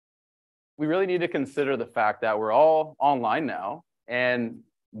we really need to consider the fact that we're all online now. And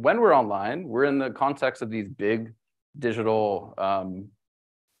when we're online, we're in the context of these big digital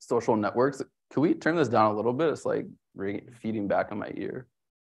social networks. Can we turn this down a little bit? It's like feeding back on my ear.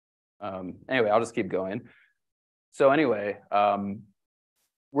 Anyway, I'll just keep going. So anyway,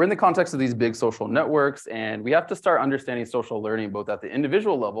 we're in the context of these big social networks, and we have to start understanding social learning both at the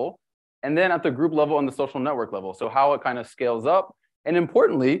individual level and then at the group level and the social network level. So how it kind of scales up. And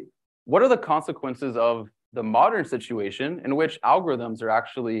importantly, what are the consequences of the modern situation in which algorithms are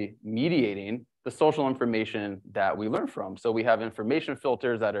actually mediating the social information that we learn from? So we have information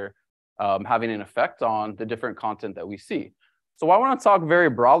filters that are having an effect on the different content that we see. So I want to talk very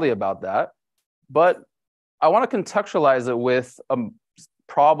broadly about that, but I want to contextualize it with a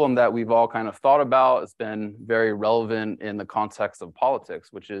problem that we've all kind of thought about. It's been very relevant in the context of politics,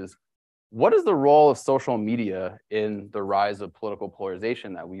 which is, what is the role of social media in the rise of political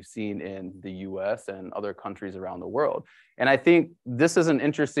polarization that we've seen in the US and other countries around the world? And I think this is an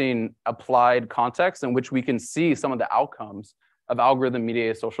interesting applied context in which we can see some of the outcomes of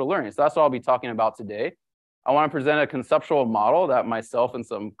algorithm-mediated social learning. So that's what I'll be talking about today. I want to present a conceptual model that myself and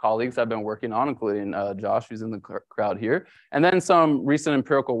some colleagues have been working on, including Josh, who's in the crowd here, and then some recent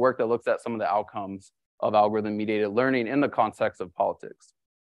empirical work that looks at some of the outcomes of algorithm-mediated learning in the context of politics.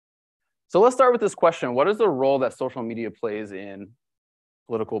 So let's start with this question. What is the role that social media plays in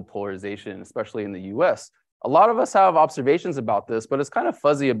political polarization, especially in the US? A lot of us have observations about this, but it's kind of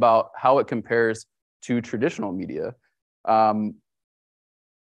fuzzy about how it compares to traditional media. Let's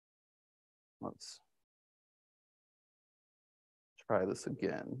try this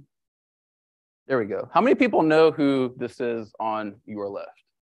again. There we go. How many people know who this is on your left?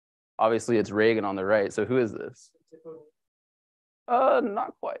 Obviously, it's Reagan on the right. So who is this?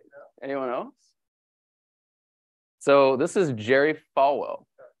 Not quite. Anyone else? So this is Jerry Falwell.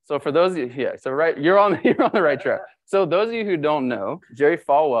 So for those of you, yeah, so right, you're on the right track. So those of you who don't know, Jerry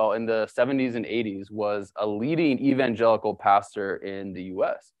Falwell in the 70s and 80s was a leading evangelical pastor in the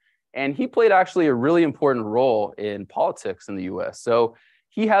US. And he played actually a really important role in politics in the US. So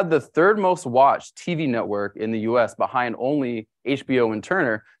he had the third most watched TV network in the US behind only HBO and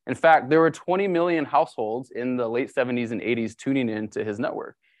Turner. In fact, there were 20 million households in the late 70s and 80s tuning in to his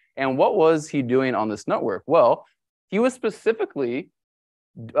network. And what was he doing on this network? Well, he was specifically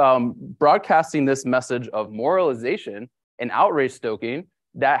broadcasting this message of moralization and outrage stoking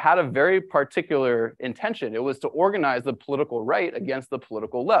that had a very particular intention. It was to organize the political right against the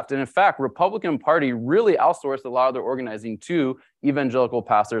political left. And in fact, Republican Party really outsourced a lot of their organizing to evangelical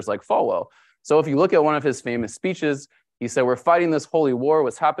pastors like Falwell. So if you look at one of his famous speeches, he said, "We're fighting this holy war.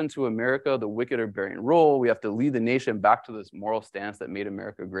 What's happened to America? The wicked are bearing rule. We have to lead the nation back to this moral stance that made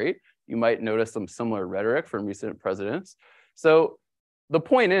America great." You might notice some similar rhetoric from recent presidents. So the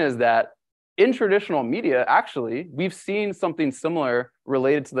point is that in traditional media, actually, we've seen something similar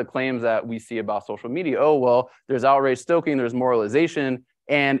related to the claims that we see about social media. Oh, well, there's outrage stoking, there's moralization,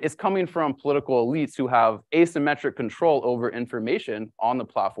 and it's coming from political elites who have asymmetric control over information on the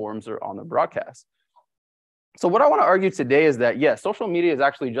platforms or on the broadcast. So what I want to argue today is that, yes, social media is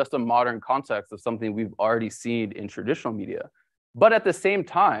actually just a modern context of something we've already seen in traditional media. But at the same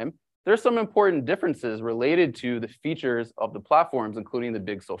time, there's some important differences related to the features of the platforms, including the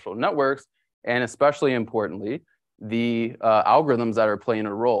big social networks, and especially importantly, the algorithms that are playing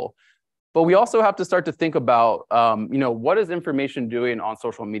a role. But we also have to start to think about, what is information doing on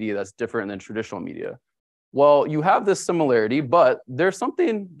social media that's different than traditional media? Well, you have this similarity, but there's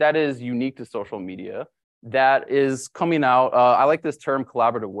something that is unique to social media that is coming out. I like this term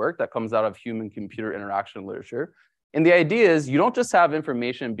collaborative work that comes out of human-computer interaction literature. And the idea is you don't just have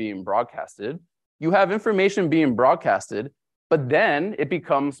information being broadcasted, you have information being broadcasted, but then it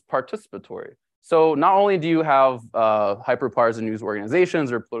becomes participatory. So not only do you have hyperpartisan news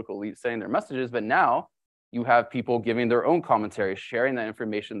organizations or political elites saying their messages, but now you have people giving their own commentary, sharing that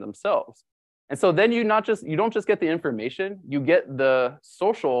information themselves. And so then you don't just get the information, you get the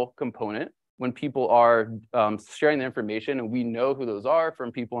social component when people are sharing the information, and we know who those are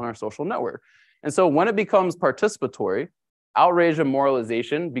from people in our social network. And so when it becomes participatory, outrage and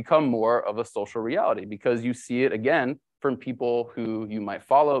moralization become more of a social reality because you see it again from people who you might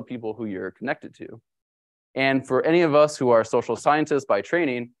follow, people who you're connected to. And for any of us who are social scientists by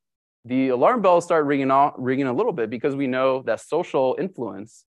training, the alarm bells start ringing a little bit because we know that social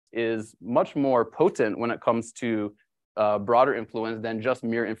influence is much more potent when it comes to broader influence than just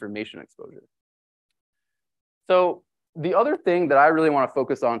mere information exposure. So the other thing that I really want to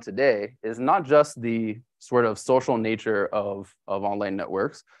focus on today is not just the sort of social nature of online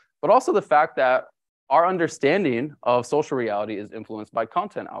networks, but also the fact that our understanding of social reality is influenced by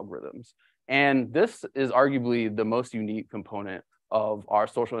content algorithms. And this is arguably the most unique component of our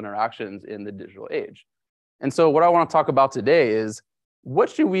social interactions in the digital age. And so what I want to talk about today is, what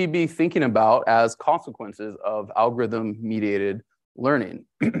should we be thinking about as consequences of algorithm-mediated learning?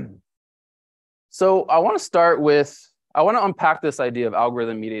 So I want to unpack this idea of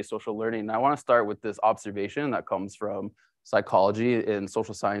algorithm-mediated social learning. And I want to start with this observation that comes from psychology and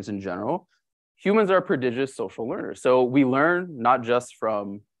social science in general. Humans are prodigious social learners. So we learn not just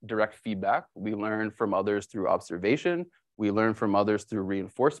from direct feedback, we learn from others through observation, we learn from others through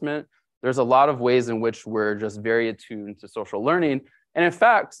reinforcement. There's a lot of ways in which we're just very attuned to social learning. And in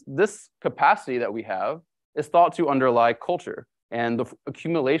fact, this capacity that we have is thought to underlie culture and the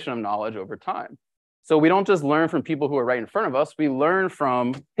accumulation of knowledge over time. So we don't just learn from people who are right in front of us, we learn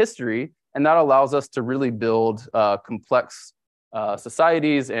from history, and that allows us to really build complex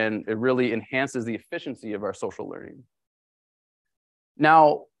societies, and it really enhances the efficiency of our social learning.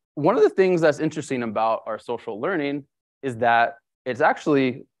 Now, one of the things that's interesting about our social learning is that it's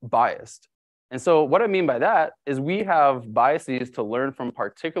actually biased. And so what I mean by that is we have biases to learn from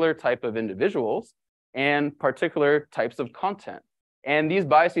particular type of individuals and particular types of content. And these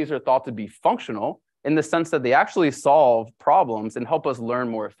biases are thought to be functional in the sense that they actually solve problems and help us learn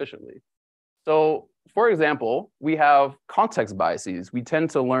more efficiently. So, for example, we have context biases. We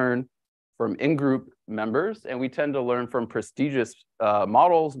tend to learn from in-group members, and we tend to learn from prestigious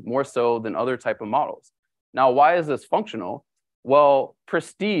models more so than other type of models. Now, why is this functional? Well,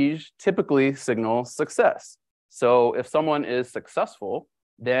 prestige typically signals success. So if someone is successful,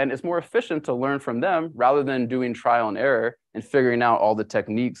 then it's more efficient to learn from them rather than doing trial and error and figuring out all the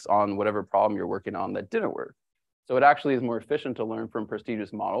techniques on whatever problem you're working on that didn't work. So it actually is more efficient to learn from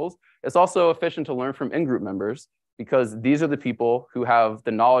prestigious models. It's also efficient to learn from in-group members because these are the people who have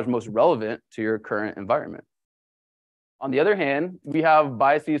the knowledge most relevant to your current environment. On the other hand, we have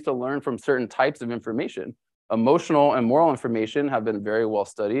biases to learn from certain types of information. Emotional and moral information have been very well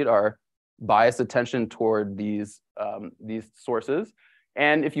studied. Our biased attention toward these sources.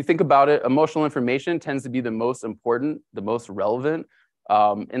 And if you think about it, emotional information tends to be the most important, the most relevant.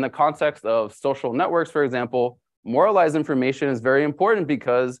 In the context of social networks, for example, moralized information is very important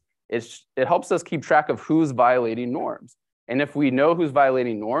because it helps us keep track of who's violating norms. And if we know who's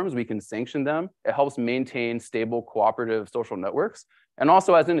violating norms, we can sanction them. It helps maintain stable, cooperative social networks. And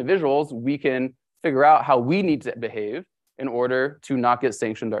also as individuals, we can figure out how we need to behave in order to not get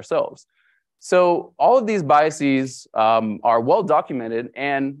sanctioned ourselves. So all of these biases are well documented.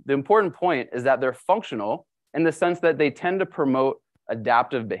 And the important point is that they're functional in the sense that they tend to promote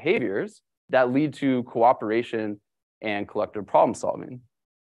adaptive behaviors that lead to cooperation and collective problem solving.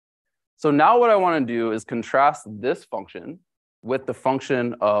 So now what I want to do is contrast this function with the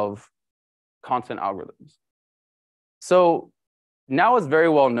function of content algorithms. So now it's very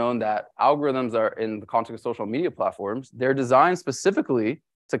well known that algorithms are, in the context of social media platforms, they're designed specifically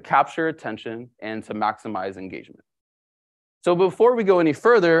to capture attention and to maximize engagement. So before we go any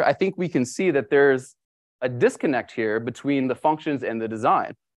further, I think we can see that there's a disconnect here between the functions and the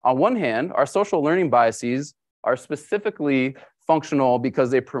design. On one hand, our social learning biases are specifically functional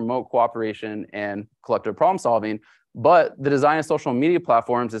because they promote cooperation and collective problem solving, but the design of social media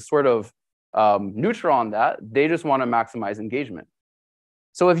platforms is sort of neutral on that. They just want to maximize engagement.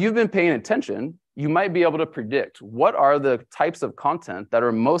 So if you've been paying attention, you might be able to predict what are the types of content that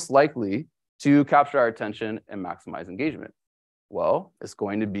are most likely to capture our attention and maximize engagement. Well, it's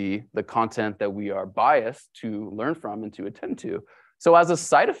going to be the content that we are biased to learn from and to attend to. So as a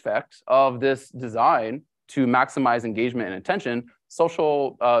side effect of this design to maximize engagement and attention,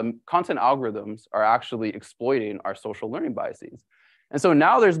 social content algorithms are actually exploiting our social learning biases. And so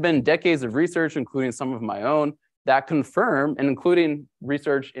now there's been decades of research, including some of my own, that confirm, and including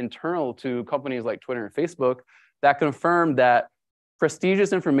research internal to companies like Twitter and Facebook, that confirm that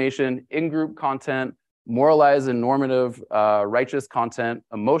prestigious information, in-group content, moralized and normative, righteous content,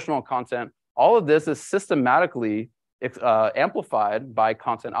 emotional content, all of this is systematically amplified by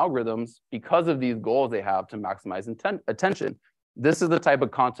content algorithms because of these goals they have to maximize attention. This is the type of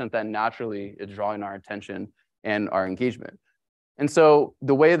content that naturally is drawing our attention and our engagement. And so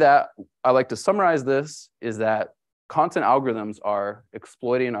the way that I like to summarize this is that content algorithms are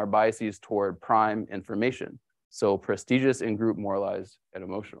exploiting our biases toward prime information. So prestigious, in-group, moralized, and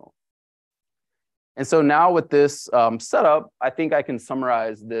emotional. And so now with this setup, I think I can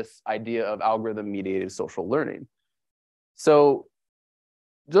summarize this idea of algorithm-mediated social learning. So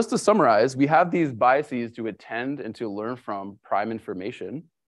just to summarize, we have these biases to attend and to learn from prime information.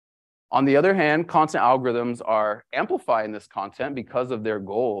 On the other hand, content algorithms are amplifying this content because of their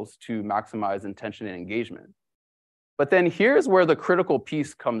goals to maximize intention and engagement. But then here's where the critical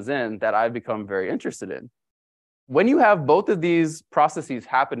piece comes in that I've become very interested in. When you have both of these processes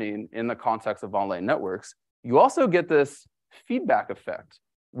happening in the context of online networks, you also get this feedback effect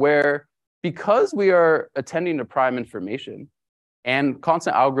where, because we are attending to prime information and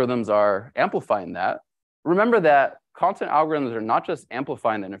content algorithms are amplifying that, remember that content algorithms are not just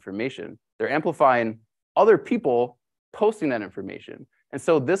amplifying that information, they're amplifying other people posting that information. And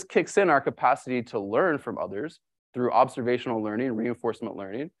so this kicks in our capacity to learn from others through observational learning, reinforcement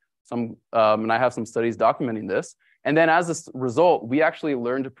learning. And I have some studies documenting this. And then as a result, we actually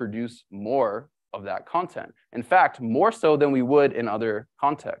learn to produce more of that content. In fact, more so than we would in other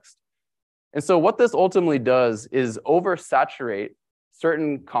contexts. And so what this ultimately does is oversaturate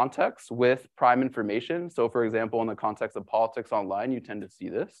certain contexts with prime information. So for example, in the context of politics online, you tend to see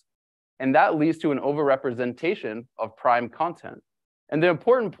this. And that leads to an overrepresentation of prime content. And the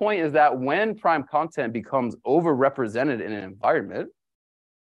important point is that when prime content becomes overrepresented in an environment,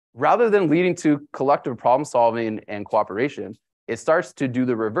 rather than leading to collective problem solving and cooperation, it starts to do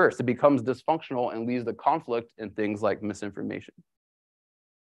the reverse. It becomes dysfunctional and leads to conflict in things like misinformation.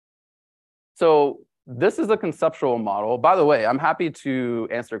 So this is a conceptual model. By the way, I'm happy to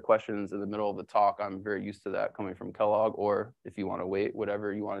answer questions in the middle of the talk. I'm very used to that coming from Kellogg, or if you want to wait,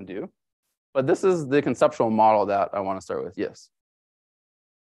 whatever you want to do. But this is the conceptual model that I want to start with. Yes.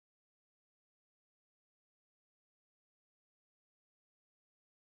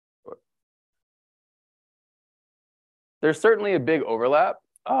 There's certainly a big overlap.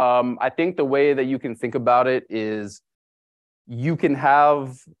 I think the way that you can think about it is you can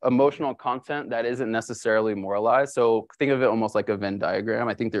have emotional content that isn't necessarily moralized. So think of it almost like a Venn diagram.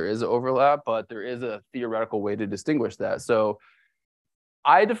 I think there is an overlap, but there is a theoretical way to distinguish that. So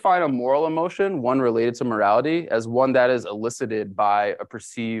I define a moral emotion, one related to morality, as one that is elicited by a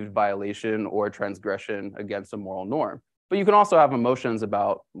perceived violation or transgression against a moral norm. But you can also have emotions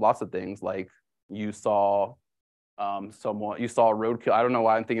about lots of things, like you saw roadkill. I don't know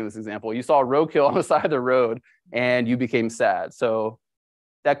why I'm thinking of this example. You saw roadkill on the side of the road and you became sad. So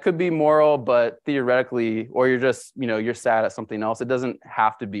that could be moral, but theoretically, or you're just, you're sad at something else. It doesn't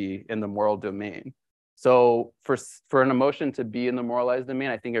have to be in the moral domain. So for an emotion to be in the moralized domain,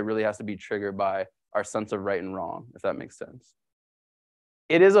 I think it really has to be triggered by our sense of right and wrong, if that makes sense.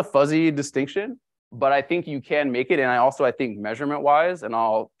 It is a fuzzy distinction, but I think you can make it. And I think measurement wise, and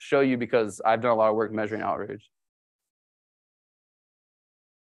I'll show you because I've done a lot of work measuring outrage.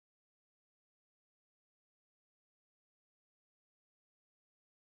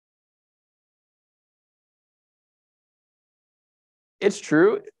 It's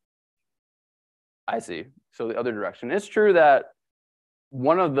true. I see. So the other direction. It's true that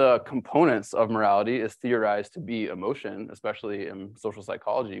one of the components of morality is theorized to be emotion, especially in social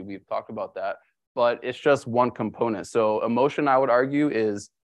psychology. We've talked about that, but it's just one component. So emotion, I would argue,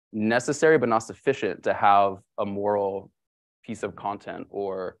 is necessary but not sufficient to have a moral piece of content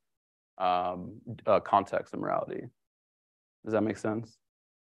or context of morality. Does that make sense?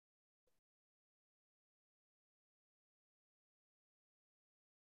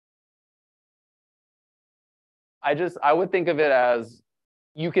 I would think of it as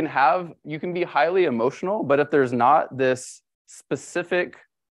you can be highly emotional, but if there's not this specific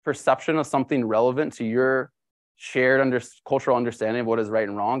perception of something relevant to your shared cultural understanding of what is right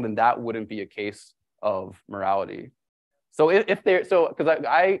and wrong, then that wouldn't be a case of morality. So because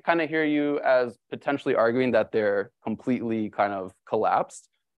I kind of hear you as potentially arguing that they're completely kind of collapsed.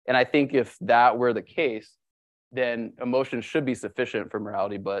 And I think if that were the case, then emotion should be sufficient for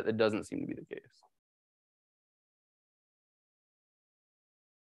morality, but it doesn't seem to be the case.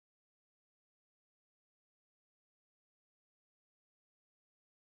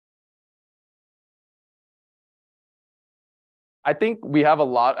 I think we have a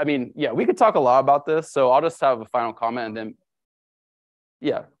lot. I mean, yeah, we could talk a lot about this. So I'll just have a final comment and then,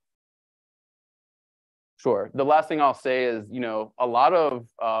 yeah, sure. The last thing I'll say is, a lot of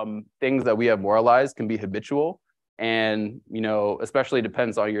things that we have moralized can be habitual. And, especially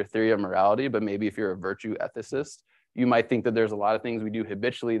depends on your theory of morality. But maybe if you're a virtue ethicist, you might think that there's a lot of things we do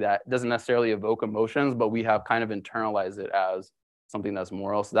habitually that doesn't necessarily evoke emotions, but we have kind of internalized it as something that's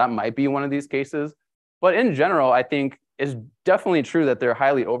moral. So that might be one of these cases. But in general, I think it's definitely true that they're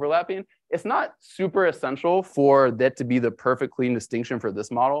highly overlapping. It's not super essential for that to be the perfect clean distinction for this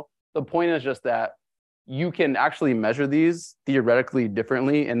model. The point is just that you can actually measure these theoretically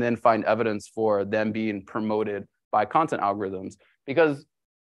differently and then find evidence for them being promoted by content algorithms. Because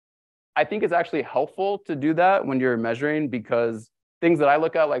I think it's actually helpful to do that when you're measuring, because things that I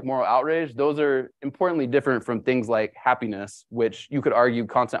look at, like moral outrage, those are importantly different from things like happiness, which you could argue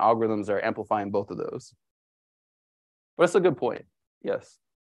content algorithms are amplifying both of those. But it's a good point. Yes.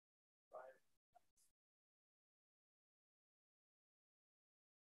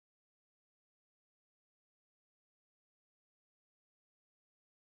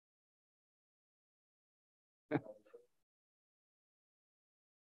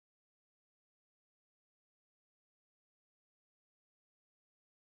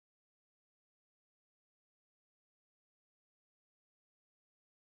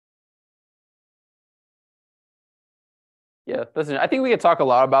 Yeah, listen, I think we could talk a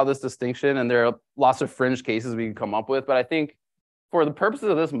lot about this distinction, and there are lots of fringe cases we can come up with. But I think for the purposes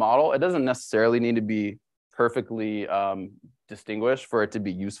of this model, it doesn't necessarily need to be perfectly distinguished for it to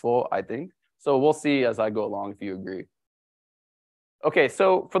be useful, I think. So we'll see as I go along if you agree. Okay,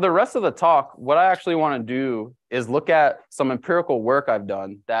 so for the rest of the talk, what I actually want to do is look at some empirical work I've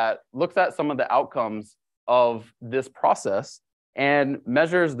done that looks at some of the outcomes of this process and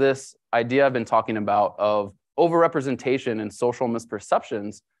measures this idea I've been talking about of overrepresentation and social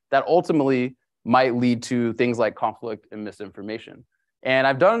misperceptions that ultimately might lead to things like conflict and misinformation. And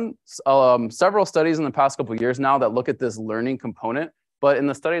I've done several studies in the past couple of years now that look at this learning component. But in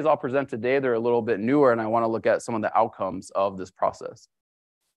the studies I'll present today, they're a little bit newer, and I want to look at some of the outcomes of this process.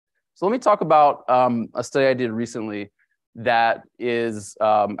 So let me talk about a study I did recently that is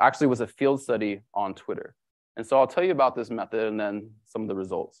actually was a field study on Twitter. And so I'll tell you about this method and then some of the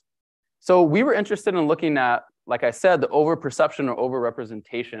results. So we were interested in looking at, like I said, the overperception or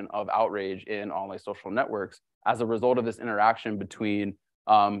overrepresentation of outrage in online social networks as a result of this interaction between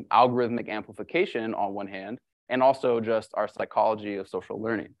algorithmic amplification on one hand, and also just our psychology of social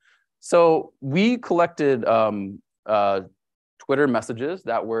learning. So we collected Twitter messages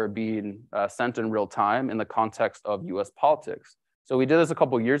that were being sent in real time in the context of US politics. So we did this a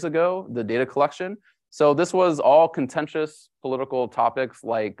couple of years ago, the data collection. So this was all contentious political topics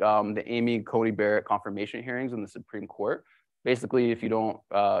like the Amy Coney Barrett confirmation hearings in the Supreme Court. Basically, if you don't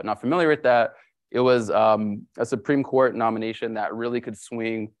not familiar with that, it was a Supreme Court nomination that really could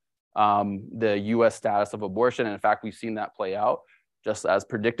swing the US status of abortion. And in fact, we've seen that play out just as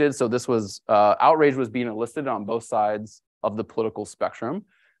predicted. So this was, outrage was being elicited on both sides of the political spectrum.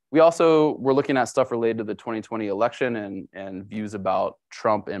 We also were looking at stuff related to the 2020 election and views about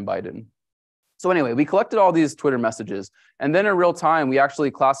Trump and Biden. So anyway, we collected all these Twitter messages. And then in real time, we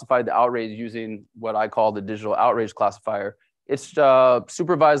actually classified the outrage using what I call the digital outrage classifier. It's a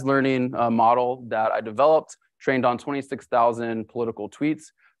supervised learning model that I developed, trained on 26,000 political tweets.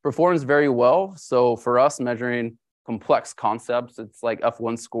 Performs very well. So for us, measuring complex concepts, it's like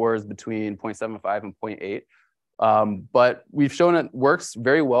F1 scores between 0.75 and 0.8. But we've shown it works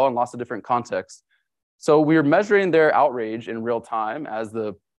very well in lots of different contexts. So we're measuring their outrage in real time as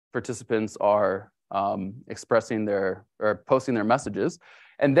the participants are expressing their or posting their messages.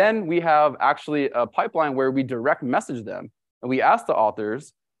 And then we have actually a pipeline where we direct message them. And we ask the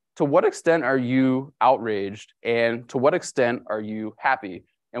authors, to what extent are you outraged? And to what extent are you happy?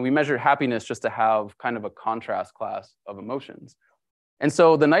 And we measured happiness just to have kind of a contrast class of emotions. And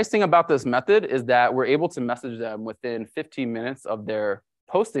so the nice thing about this method is that we're able to message them within 15 minutes of their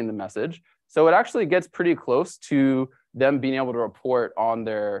posting the message. So it actually gets pretty close to them being able to report on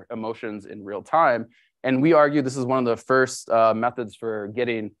their emotions in real time. And we argue this is one of the first methods for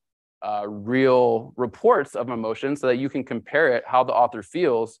getting real reports of emotions so that you can compare it, how the author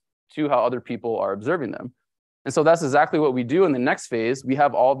feels, to how other people are observing them. And so that's exactly what we do in the next phase. We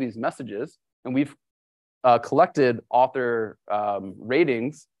have all these messages, and we've collected author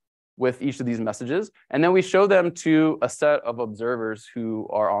ratings with each of these messages. And then we show them to a set of observers who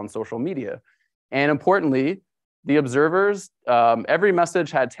are on social media. And importantly, the observers, every message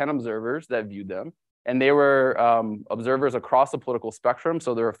had 10 observers that viewed them. And they were observers across the political spectrum.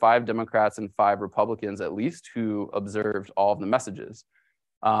 So there were 5 Democrats and 5 Republicans at least who observed all of the messages.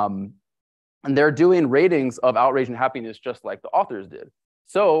 And they're doing ratings of outrage and happiness just like the authors did.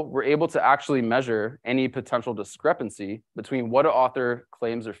 So we're able to actually measure any potential discrepancy between what an author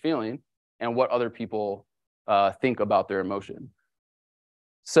claims they're feeling and what other people think about their emotion.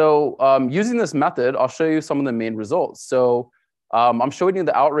 So using this method, I'll show you some of the main results. So I'm showing you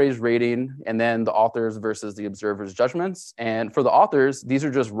the outrage rating and then the authors versus the observers' judgments. And for the authors, these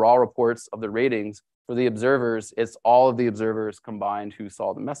are just raw reports of the ratings. For the observers, it's all of the observers combined who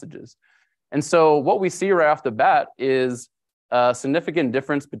saw the messages. And so what we see right off the bat is a significant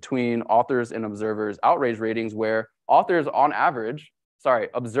difference between authors and observers' outrage ratings, where observers on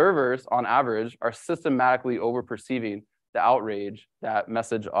average are systematically overperceiving the outrage that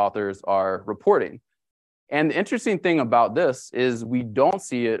message authors are reporting. And the interesting thing about this is we don't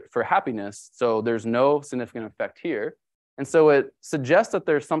see it for happiness. So there's no significant effect here. And so it suggests that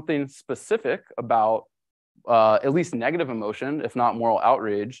there's something specific about at least negative emotion, if not moral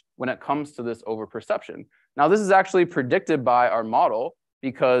outrage, when it comes to this overperception. Now, this is actually predicted by our model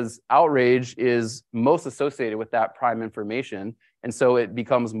because outrage is most associated with that prime information. And so it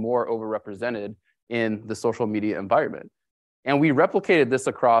becomes more overrepresented in the social media environment. And we replicated this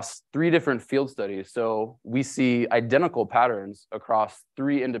across 3 different field studies. So we see identical patterns across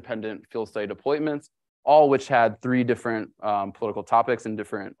 3 independent field study deployments, all which had 3 different political topics and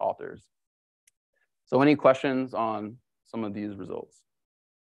different authors. So any questions on some of these results?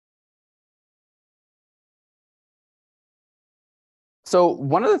 So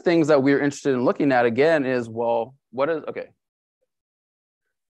one of the things that we're interested in looking at again is, well, what is, okay.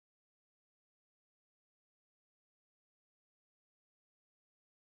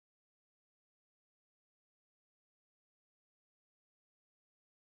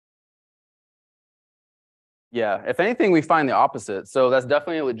 Yeah, if anything, we find the opposite. So that's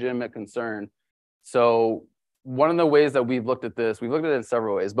definitely a legitimate concern. So one of the ways that we've looked at this, we've looked at it in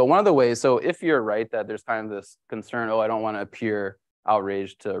several ways, but one of the ways, so if you're right that there's kind of this concern, oh, I don't want to appear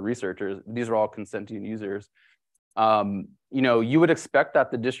outraged to researchers, these are all consenting users, you would expect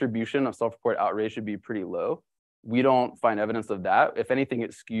that the distribution of self-reported outrage should be pretty low. We don't find evidence of that. If anything,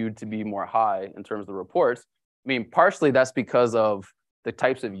 it's skewed to be more high in terms of the reports. I mean, partially that's because of the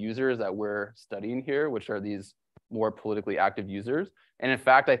types of users that we're studying here, which are these more politically active users. And in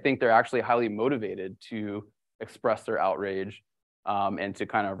fact, I think they're actually highly motivated to express their outrage and to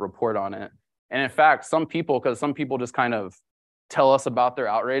kind of report on it. And in fact, some people just kind of tell us about their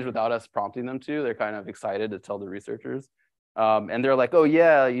outrage without us prompting them to. They're kind of excited to tell the researchers. And they're like, oh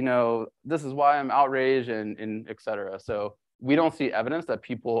yeah, this is why I'm outraged and et cetera. So we don't see evidence that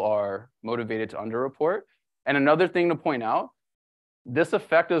people are motivated to underreport. And another thing to point out, this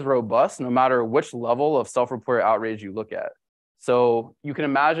effect is robust no matter which level of self-reported outrage you look at. So you can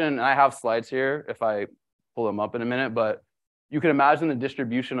imagine, and I have slides here if I pull them up in a minute, but you can imagine the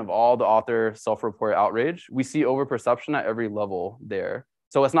distribution of all the author self-reported outrage. We see overperception at every level there.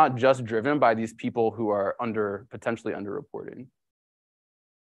 So it's not just driven by these people who are potentially underreporting.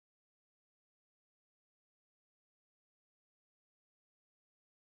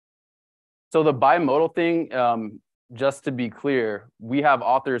 So the bimodal thing, just to be clear, we have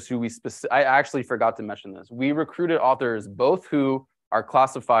authors who I actually forgot to mention this. We recruited authors both who our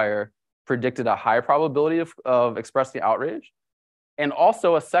classifier predicted a high probability of expressing outrage, and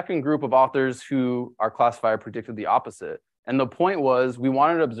also a second group of authors who our classifier predicted the opposite. And the point was we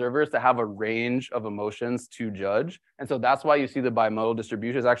wanted observers to have a range of emotions to judge. And so that's why you see the bimodal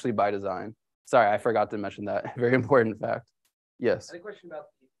distribution is actually by design. Sorry, I forgot to mention that. Very important fact. Yes. I had a question about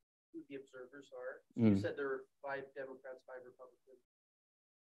who the observers are. So you said there were 5 Democrats, 5 Republicans.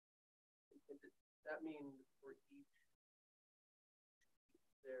 Does that mean for each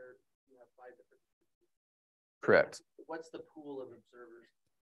there you have 5 different people? Correct. What's the pool of observers?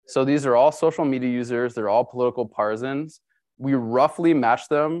 So these are all social media users. They're all political partisans. We roughly match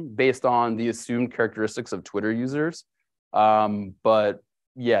them based on the assumed characteristics of Twitter users. But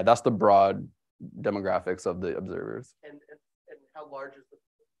yeah, that's the broad demographics of the observers. And how large is the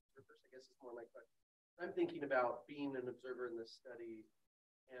observers? I guess is more my question. I'm thinking about being an observer in this study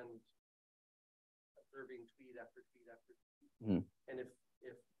and observing tweet after tweet after tweet. Mm-hmm. And if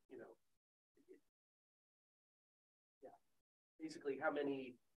yeah, basically how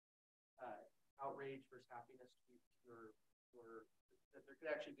many outrage versus happiness tweets or that there could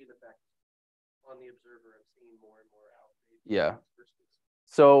actually be an effect on the observer of seeing more and more outrage. Yeah.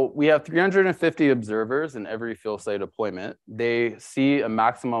 So we have 350 observers in every field study deployment. They see a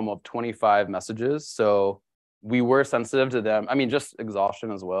maximum of 25 messages. So we were sensitive to them. I mean, just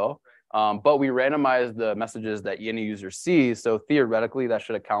exhaustion as well. But we randomized the messages that any user sees. So theoretically, that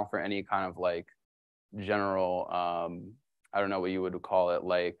should account for any kind of like general, I don't know what you would call it,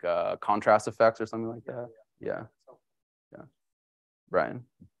 like contrast effects or something like that. Yeah. Yeah. Brian.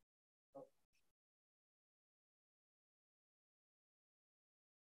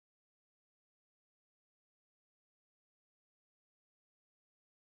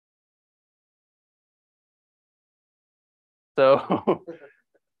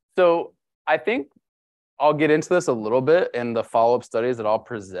 So I think I'll get into this a little bit in the follow-up studies that I'll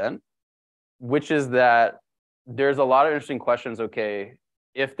present, which is that there's a lot of interesting questions. Okay,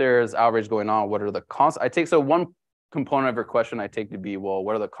 if there's outrage going on, what are the so one component of your question I take to be, well,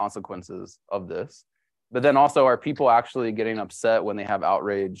 what are the consequences of this? But then also, are people actually getting upset when they have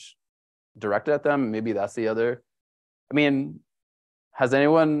outrage directed at them? Maybe that's the other. I mean, Has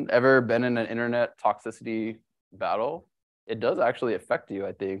anyone ever been in an internet toxicity battle? It does actually affect you,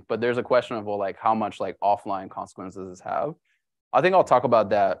 I think. But there's a question of, well, like how much like offline consequences this have. I think I'll talk about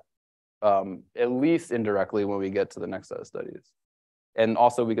that at least indirectly when we get to the next set of studies. And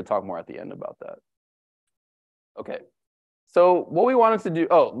also we could talk more at the end about that. Okay. So what we wanted to do,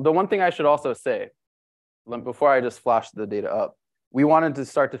 oh, the one thing I should also say, before I just flash the data up, we wanted to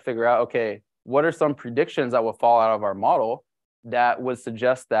start to figure out, okay, what are some predictions that will fall out of our model that would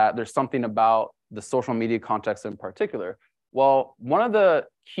suggest that there's something about the social media context in particular? Well, one of the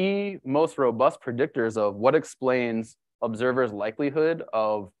key, most robust predictors of what explains observers' likelihood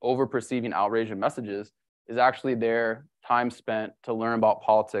of over-perceiving outrage in messages is actually their time spent to learn about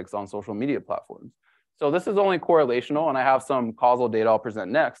politics on social media platforms. So this is only correlational, and I have some causal data I'll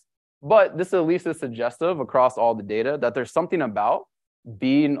present next, but this at least is suggestive across all the data that there's something about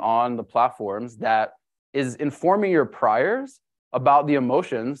being on the platforms that is informing your priors about the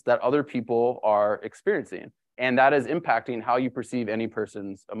emotions that other people are experiencing. And that is impacting how you perceive any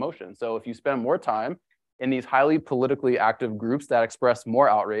person's emotion. So if you spend more time in these highly politically active groups that express more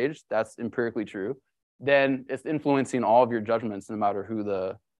outrage, that's empirically true, then it's influencing all of your judgments no matter who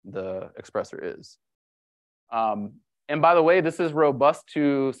the expressor is. And by the way, this is robust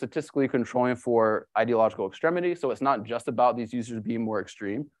to statistically controlling for ideological extremity. So it's not just about these users being more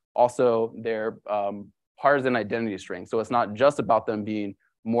extreme. Also, their partisan identity strength. So it's not just about them being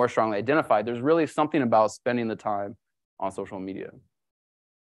more strongly identified. There's really something about spending the time on social media.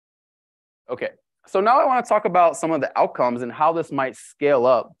 Okay, so now I want to talk about some of the outcomes and how this might scale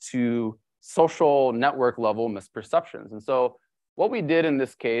up to social network level misperceptions. And so what we did in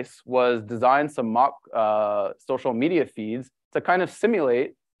this case was design some mock social media feeds to kind of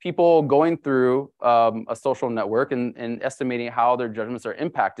simulate people going through a social network and estimating how their judgments are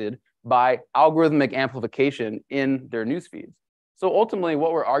impacted by algorithmic amplification in their news feeds. So ultimately,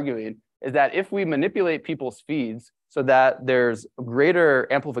 what we're arguing is that if we manipulate people's feeds so that there's greater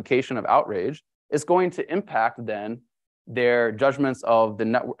amplification of outrage, it's going to impact then their judgments of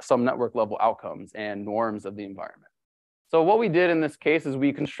the some network level outcomes and norms of the environment. So what we did in this case is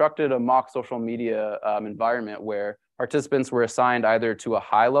we constructed a mock social media environment where participants were assigned either to a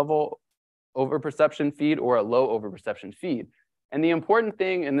high level overperception feed or a low overperception feed. And the important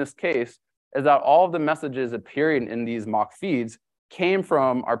thing in this case is that all of the messages appearing in these mock feeds came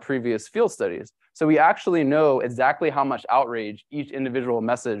from our previous field studies. So we actually know exactly how much outrage each individual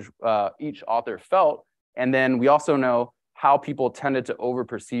message, each author felt. And then we also know how people tended to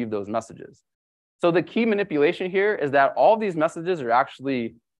overperceive those messages. So the key manipulation here is that all of these messages are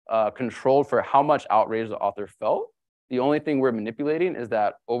actually controlled for how much outrage the author felt. The only thing we're manipulating is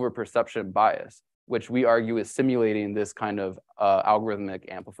that overperception bias, which we argue is simulating this kind of algorithmic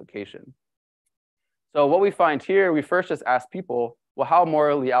amplification. So what we find here, we first just ask people, well, how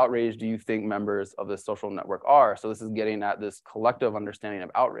morally outraged do you think members of this social network are? So this is getting at this collective understanding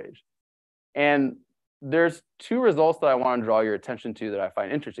of outrage. And there's two results that I want to draw your attention to that I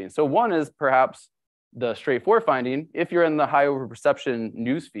find interesting. So one is perhaps the straightforward finding. If you're in the high overperception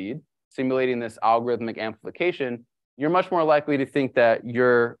newsfeed, simulating this algorithmic amplification, you're much more likely to think that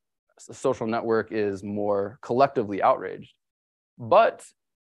your social network is more collectively outraged. But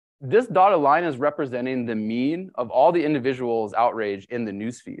this dotted line is representing the mean of all the individuals outraged in the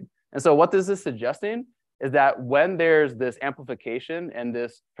newsfeed. And so what this is suggesting is that when there's this amplification and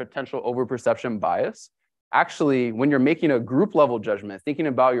this potential overperception bias, actually, when you're making a group level judgment, thinking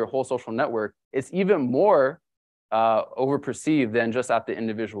about your whole social network, it's even more overperceived than just at the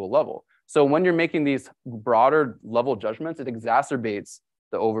individual level. So when you're making these broader level judgments, it exacerbates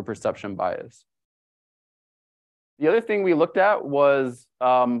the overperception bias. The other thing we looked at was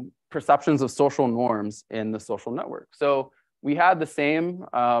perceptions of social norms in the social network. So we had the same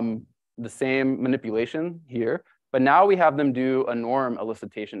manipulation here, but now we have them do a norm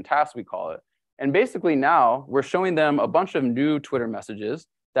elicitation task, we call it. And basically now we're showing them a bunch of new Twitter messages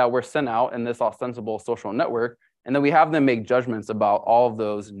that were sent out in this ostensible social network. And then we have them make judgments about all of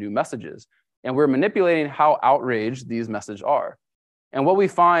those new messages. And we're manipulating how outraged these messages are. And what we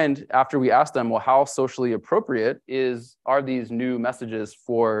find after we ask them, well, how socially appropriate are these new messages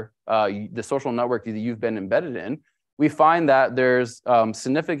for the social network that you've been embedded in? We find that there's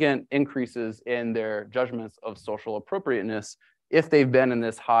significant increases in their judgments of social appropriateness if they've been in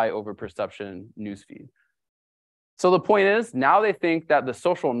this high overperception newsfeed. So the point is, now they think that the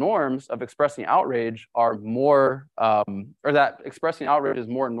social norms of expressing outrage are more, or that expressing outrage is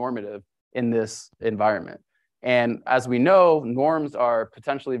more normative in this environment. And as we know, norms are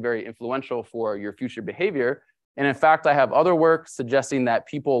potentially very influential for your future behavior. And in fact, I have other work suggesting that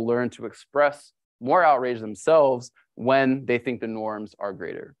people learn to express more outrage themselves when they think the norms are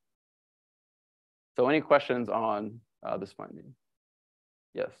greater. So any questions on this finding?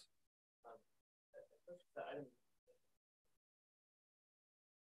 Yes.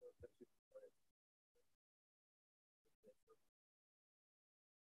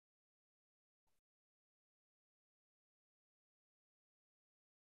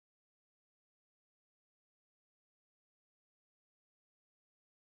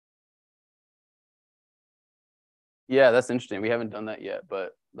 Yeah, that's interesting. We haven't done that yet,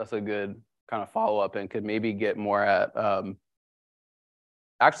 but that's a good kind of follow-up and could maybe get more at,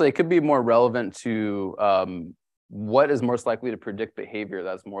 actually, it could be more relevant to what is most likely to predict behavior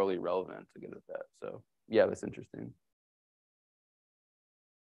that's morally relevant to get at that. So yeah, that's interesting.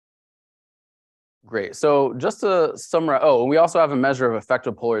 Great. So just to summarize, oh, and we also have a measure of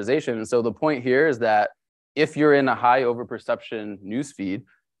effective polarization. And so the point here is that if you're in a high overperception newsfeed,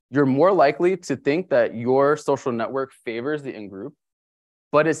 you're more likely to think that your social network favors the in-group.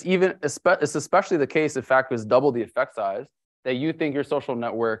 But it's especially the case, in fact, is double the effect size, that you think your social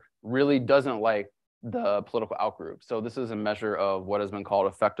network really doesn't like the political outgroup. So this is a measure of what has been called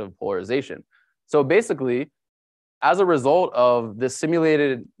effective polarization. So basically, as a result of this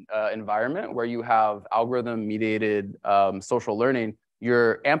simulated environment where you have algorithm-mediated social learning,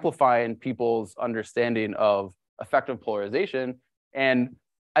 you're amplifying people's understanding of effective polarization. And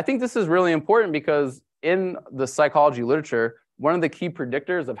I think this is really important because in the psychology literature, one of the key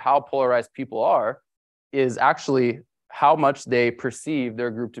predictors of how polarized people are is actually how much they perceive their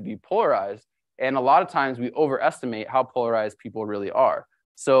group to be polarized. And a lot of times we overestimate how polarized people really are.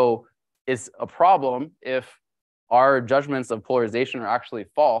 So it's a problem if our judgments of polarization are actually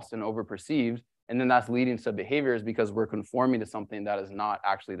false and overperceived, and then that's leading to behaviors because we're conforming to something that is not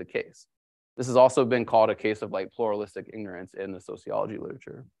actually the case. This has also been called a case of like pluralistic ignorance in the sociology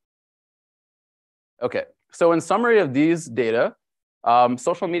literature. Okay, so in summary of these data,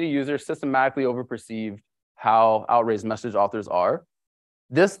 social media users systematically overperceive how outraged message authors are.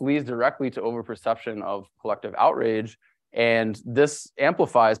 This leads directly to overperception of collective outrage, and this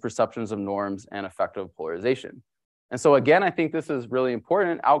amplifies perceptions of norms and effective polarization. And so again, I think this is really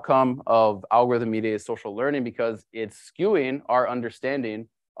important outcome of algorithm-mediated social learning because it's skewing our understanding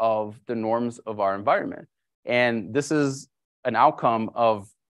of the norms of our environment. And this is an outcome of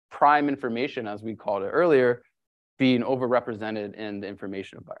prime information, as we called it earlier, being overrepresented in the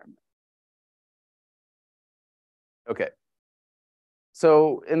information environment. Okay.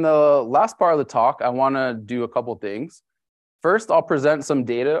 So in the last part of the talk, I want to do a couple things. First, I'll present some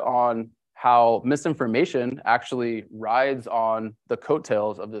data on how misinformation actually rides on the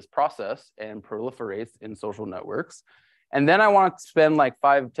coattails of this process and proliferates in social networks. And then I want to spend like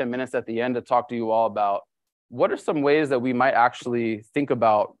 5-10 minutes at the end to talk to you all about what are some ways that we might actually think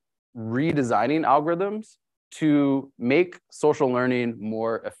about redesigning algorithms to make social learning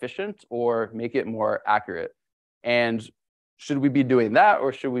more efficient or make it more accurate. And should we be doing that,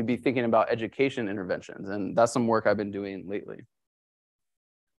 or should we be thinking about education interventions? And that's some work I've been doing lately.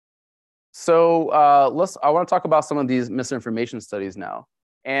 So I want to talk about some of these misinformation studies now.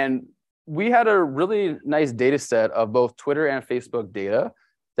 And we had a really nice data set of both Twitter and Facebook data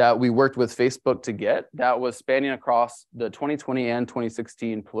that we worked with Facebook to get that was spanning across the 2020 and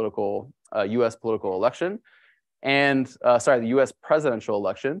 2016 US political election and the US presidential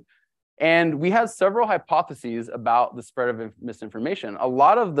election. And we had several hypotheses about the spread of misinformation. A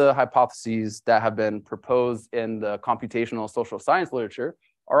lot of the hypotheses that have been proposed in the computational social science literature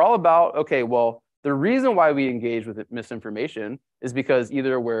are all about, okay, well, the reason why we engage with misinformation is because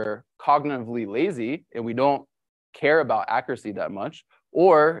either we're cognitively lazy and we don't care about accuracy that much,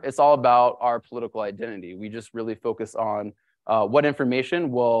 or it's all about our political identity. We just really focus on what information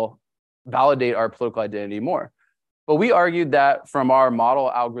will validate our political identity more. But we argued that from our model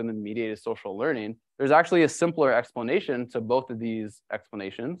algorithm-mediated social learning, there's actually a simpler explanation to both of these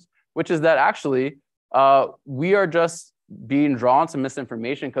explanations, which is that actually we are just being drawn to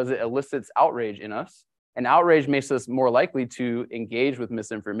misinformation because it elicits outrage in us. And outrage makes us more likely to engage with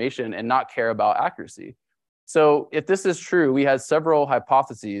misinformation and not care about accuracy. So if this is true, we had several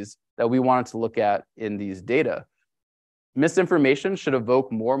hypotheses that we wanted to look at in these data. Misinformation should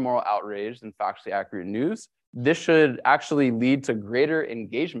evoke more moral outrage than factually accurate news. This should actually lead to greater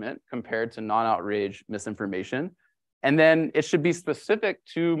engagement compared to non-outrage misinformation. And then it should be specific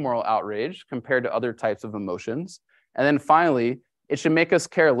to moral outrage compared to other types of emotions. And then finally, it should make us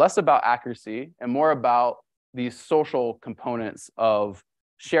care less about accuracy and more about these social components of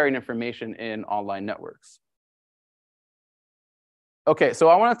sharing information in online networks. Okay, so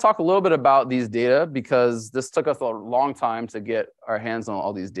I want to talk a little bit about these data because this took us a long time to get our hands on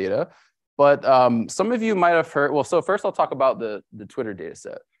all these data. But some of you might have heard, well, so first I'll talk about the Twitter data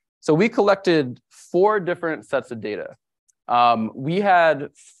set. So we collected 4 different sets of data. We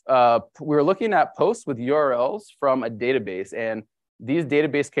were looking at posts with URLs from a database, and these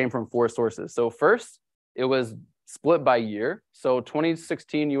databases came from 4 sources. So first, it was split by year. So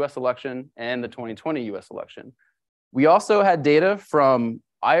 2016 US election and the 2020 US election. We also had data from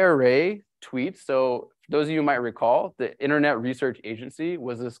IRA tweets. So for those of you who might recall, the Internet Research Agency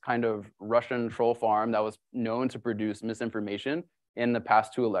was this kind of Russian troll farm that was known to produce misinformation in the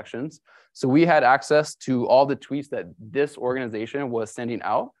past 2 elections. So we had access to all the tweets that this organization was sending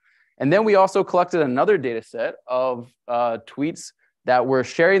out. And then we also collected another data set of tweets that were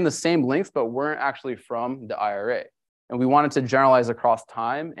sharing the same links, but weren't actually from the IRA. And we wanted to generalize across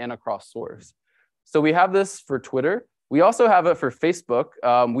time and across source. So we have this for Twitter. We also have it for Facebook.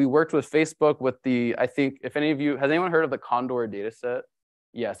 We worked with Facebook with the, I think, if any of you, has anyone heard of the Condor data set?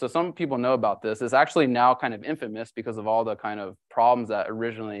 Yeah, so some people know about this. It's actually now kind of infamous because of all the kind of problems that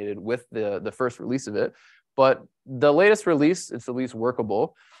originated with the first release of it. But the latest release, it's at least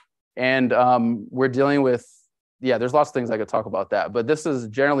workable. And we're dealing with, yeah, there's lots of things I could talk about that. But this is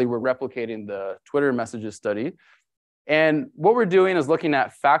generally, we're replicating the Twitter messages study. And what we're doing is looking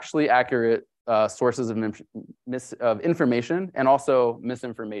at factually accurate sources of information and also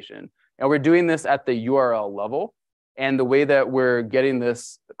misinformation. And we're doing this at the URL level. And the way that we're getting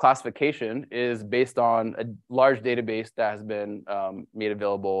this classification is based on a large database that has been made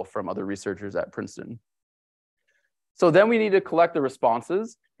available from other researchers at Princeton. So then we need to collect the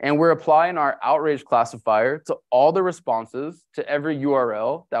responses, and we're applying our outrage classifier to all the responses to every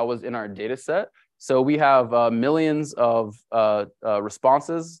URL that was in our data set. So we have millions of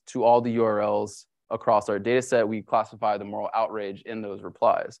responses to all the URLs across our data set. We classify the moral outrage in those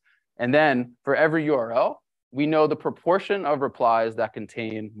replies. And then for every URL, we know the proportion of replies that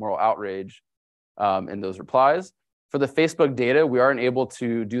contain moral outrage in those replies. For the Facebook data, we aren't able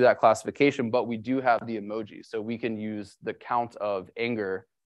to do that classification, but we do have the emojis. So we can use the count of anger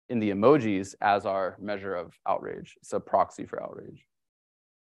in the emojis as our measure of outrage. It's a proxy for outrage.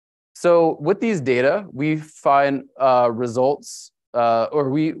 So with these data, we find results, or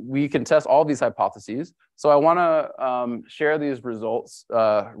we can test all of these hypotheses. So I want to share these results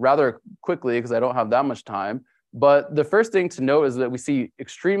rather quickly because I don't have that much time. But the first thing to note is that we see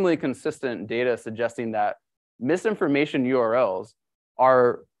extremely consistent data suggesting that misinformation URLs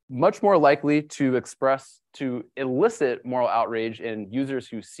are much more likely to elicit moral outrage in users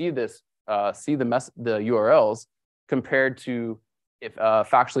who see this, the URLs compared to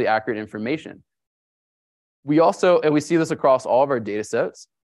factually accurate information. And we see this across all of our data sets.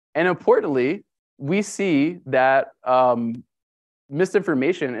 And importantly, we see that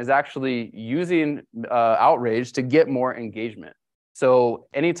misinformation is actually using outrage to get more engagement. So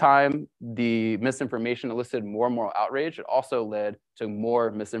anytime the misinformation elicited more moral outrage, it also led to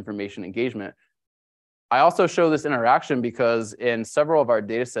more misinformation engagement. I also show this interaction because in several of our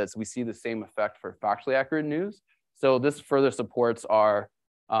data sets, we see the same effect for factually accurate news. So this further supports our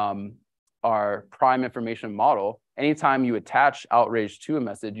prime information model. Anytime you attach outrage to a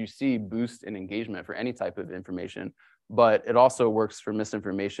message, you see boost in engagement for any type of information, but it also works for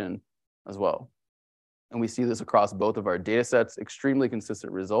misinformation as well. And we see this across both of our data sets, extremely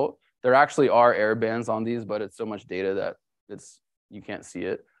consistent result. There actually are error bands on these, but it's so much data that you can't see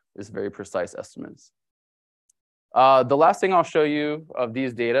it. It's very precise estimates. The last thing I'll show you of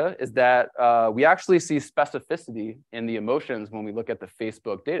these data is that we actually see specificity in the emotions when we look at the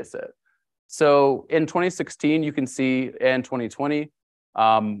Facebook data set. So in 2016, you can see, and 2020,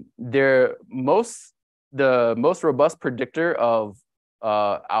 the most robust predictor of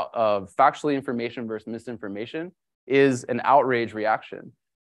factually information versus misinformation is an outrage reaction.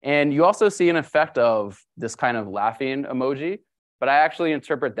 And you also see an effect of this kind of laughing emoji, but I actually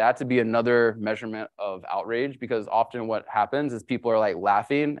interpret that to be another measurement of outrage because often what happens is people are like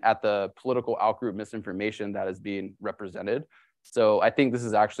laughing at the political outgroup misinformation that is being represented. So I think this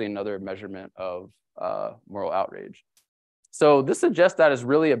is actually another measurement of moral outrage. So this suggests that it's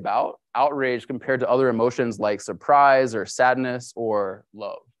really about outrage compared to other emotions like surprise or sadness or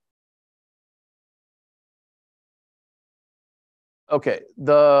love. Okay,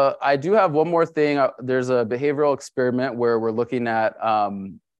 I do have one more thing. There's a behavioral experiment where we're looking at,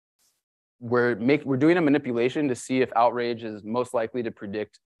 we're doing a manipulation to see if outrage is most likely to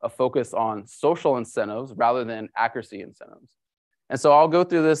predict a focus on social incentives rather than accuracy incentives. And so I'll go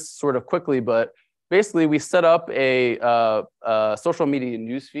through this sort of quickly, but basically, we set up a social media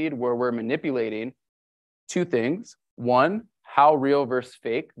newsfeed where we're manipulating 2 things. One, how real versus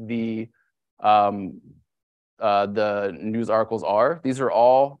fake the the news articles are. These are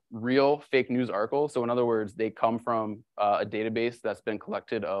all real fake news articles. So in other words, they come from a database that's been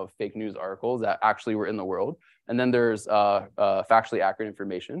collected of fake news articles that actually were in the world. And then there's factually accurate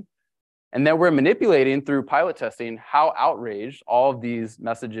information. And then we're manipulating through pilot testing how outraged all of these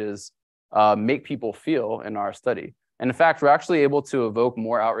messages make people feel in our study. And in fact, we're actually able to evoke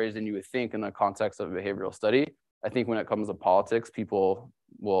more outrage than you would think in the context of a behavioral study. I think when it comes to politics, people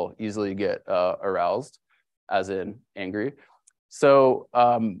will easily get aroused, as in angry. So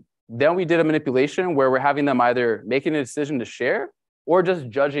then we did a manipulation where we're having them either making a decision to share or just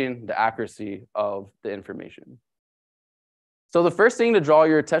judging the accuracy of the information. So the first thing to draw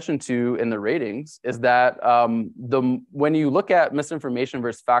your attention to in the ratings is that when you look at misinformation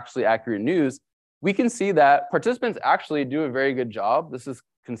versus factually accurate news, we can see that participants actually do a very good job. This is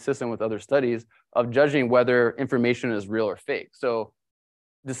consistent with other studies of judging whether information is real or fake. So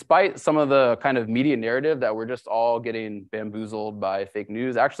despite some of the kind of media narrative that we're just all getting bamboozled by fake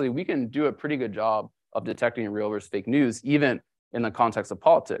news, actually we can do a pretty good job of detecting real versus fake news, even in the context of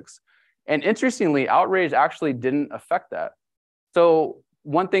politics. And interestingly, outrage actually didn't affect that. So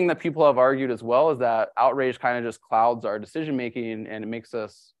one thing that people have argued as well is that outrage kind of just clouds our decision-making and it makes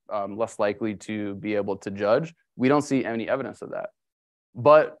us less likely to be able to judge. We don't see any evidence of that.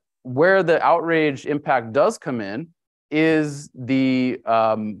 But where the outrage impact does come in is the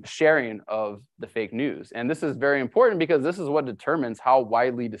sharing of the fake news. And this is very important because this is what determines how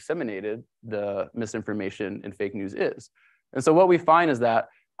widely disseminated the misinformation and fake news is. And so what we find is that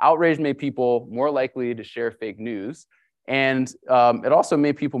outrage made people more likely to share fake news. And it also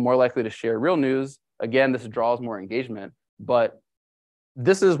made people more likely to share real news. Again, this draws more engagement, but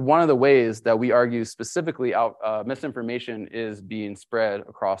this is one of the ways that we argue specifically misinformation is being spread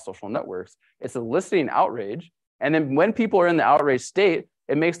across social networks. It's eliciting outrage. And then when people are in the outrage state,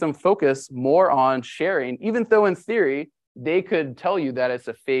 it makes them focus more on sharing, even though in theory, they could tell you that it's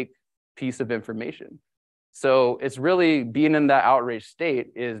a fake piece of information. So it's really being in that outrage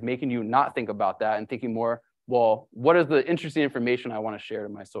state is making you not think about that and thinking more, well, what is the interesting information I want to share to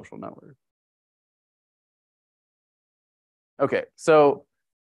my social network? Okay, so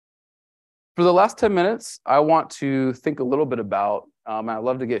for the last 10 minutes, I want to think a little bit about, and I'd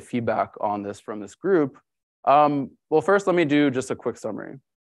love to get feedback on this from this group. Well, first, let me do just a quick summary.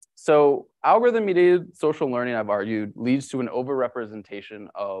 So algorithm-mediated social learning, I've argued, leads to an overrepresentation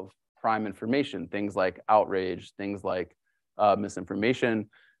of prime information, things like outrage, things like misinformation.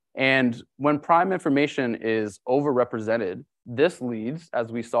 And when prime information is overrepresented, this leads,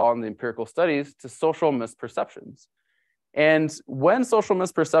 as we saw in the empirical studies, to social misperceptions. And when social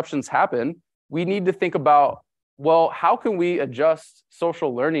misperceptions happen, we need to think about, well, how can we adjust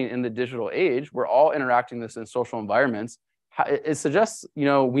social learning in the digital age? We're all interacting this in social environments. It suggests,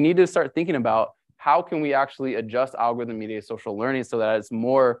 we need to start thinking about how can we actually adjust algorithm-mediated social learning so that it's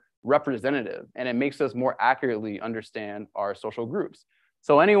more representative and it makes us more accurately understand our social groups.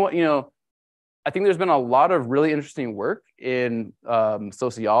 So I think there's been a lot of really interesting work in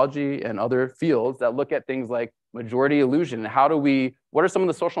sociology and other fields that look at things like majority illusion and what are some of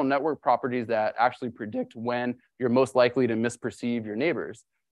the social network properties that actually predict when you're most likely to misperceive your neighbors.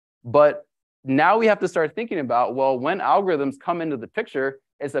 But now we have to start thinking about, well, when algorithms come into the picture,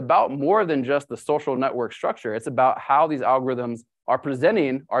 it's about more than just the social network structure. It's about how these algorithms are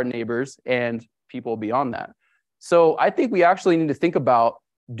presenting our neighbors and people beyond that. So I think we actually need to think about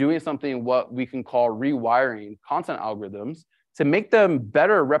doing something what we can call rewiring content algorithms to make them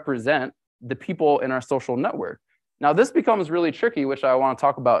better represent the people in our social network. Now, this becomes really tricky, which I want to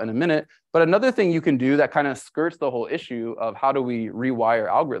talk about in a minute. But another thing you can do that kind of skirts the whole issue of how do we rewire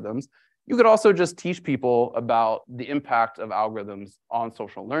algorithms, you could also just teach people about the impact of algorithms on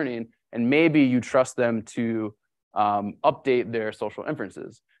social learning, and maybe you trust them to update their social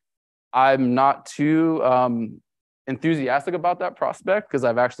inferences. I'm not too enthusiastic about that prospect because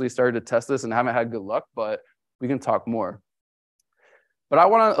I've actually started to test this and haven't had good luck, but we can talk more. But I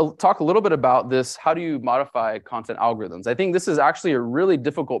want to talk a little bit about this. How do you modify content algorithms? I think this is actually a really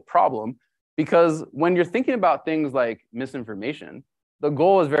difficult problem because when you're thinking about things like misinformation, the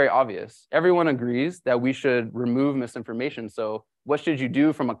goal is very obvious. Everyone agrees that we should remove misinformation. So what should you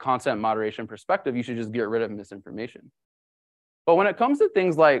do from a content moderation perspective? You should just get rid of misinformation. But when it comes to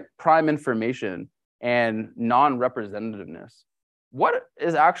things like prime information and non-representativeness, what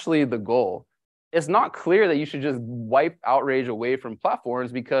is actually the goal? It's not clear that you should just wipe outrage away from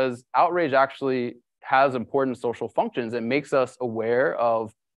platforms because outrage actually has important social functions. It makes us aware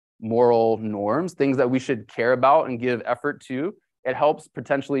of moral norms, things that we should care about and give effort to. It helps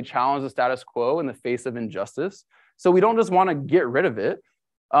potentially challenge the status quo in the face of injustice. So we don't just want to get rid of it.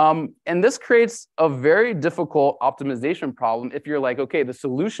 And this creates a very difficult optimization problem if you're like, okay, the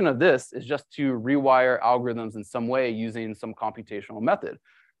solution of this is just to rewire algorithms in some way using some computational method.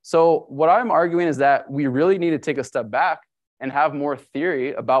 So what I'm arguing is that we really need to take a step back and have more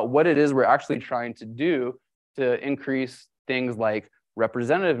theory about what it is we're actually trying to do to increase things like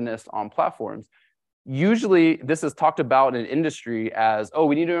representativeness on platforms. Usually this is talked about in industry as, oh,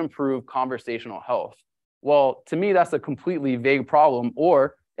 we need to improve conversational health. Well, to me, that's a completely vague problem.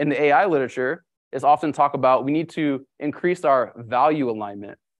 Or in the AI literature, it's often talked about we need to increase our value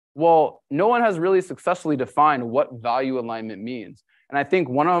alignment. Well, no one has really successfully defined what value alignment means. And I think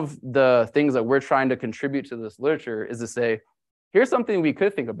one of the things that we're trying to contribute to this literature is to say, here's something we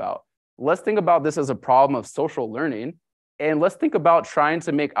could think about. Let's think about this as a problem of social learning. And let's think about trying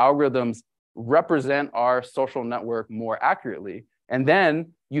to make algorithms represent our social network more accurately. And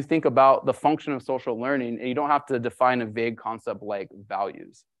then you think about the function of social learning, and you don't have to define a vague concept like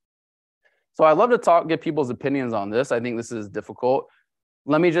values. So I love to get people's opinions on this. I think this is difficult.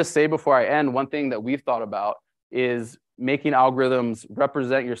 Let me just say before I end, one thing that we've thought about is making algorithms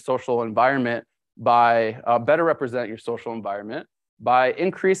represent your social environment by better represent your social environment by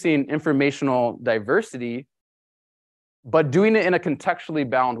increasing informational diversity, but doing it in a contextually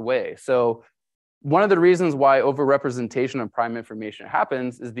bound way. So one of the reasons why overrepresentation of prime information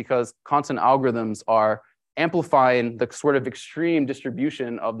happens is because content algorithms are amplifying the sort of extreme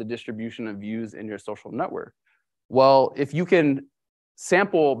distribution of the distribution of views in your social network. Well, if you can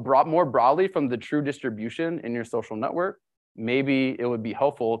sample more broadly from the true distribution in your social network, maybe it would be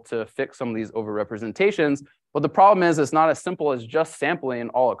helpful to fix some of these overrepresentations. But the problem is it's not as simple as just sampling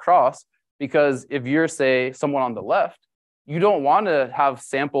all across, because if you're, say, someone on the left, you don't want to have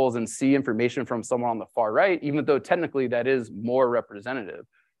samples and see information from someone on the far right, even though technically that is more representative.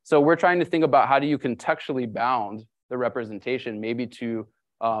 So we're trying to think about how do you contextually bound the representation, maybe to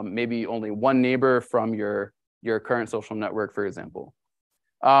maybe only one neighbor from your current social network, for example.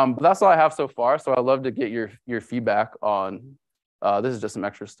 But that's all I have so far. So I'd love to get your feedback on, this is just some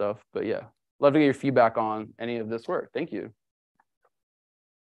extra stuff, but yeah, love to get your feedback on any of this work. Thank you.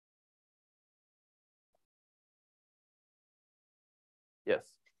 Yes.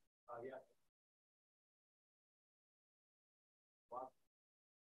 Yeah. Wow.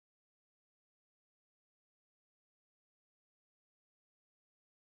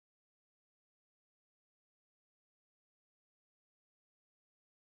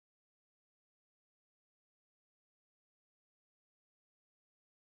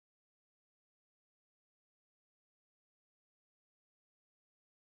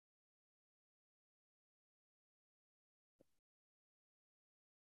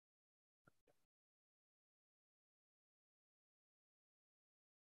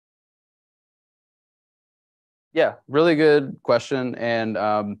 Yeah, really good question. And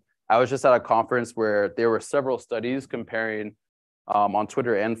I was just at a conference where there were several studies comparing on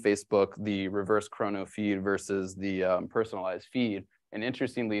Twitter and Facebook the reverse chrono feed versus the personalized feed. And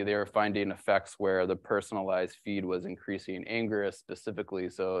interestingly, they were finding effects where the personalized feed was increasing anger specifically.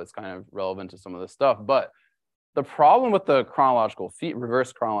 So it's kind of relevant to some of this stuff. But the problem with the chronological feed,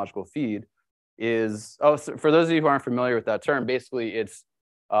 reverse chronological feed, is, so for those of you who aren't familiar with that term, basically it's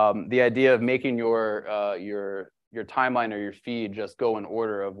the idea of making your timeline or your feed just go in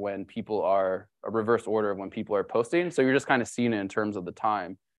order of when people are, a reverse order of when people are posting. So you're just kind of seeing it in terms of the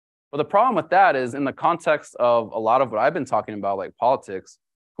time. But the problem with that is, in the context of a lot of what I've been talking about, like politics,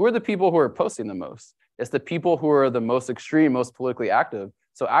 who are the people who are posting the most? It's the people who are the most extreme, most politically active.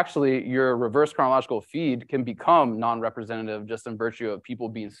 So actually, your reverse chronological feed can become non-representative just in virtue of people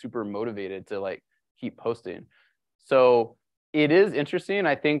being super motivated to like keep posting. So it is interesting.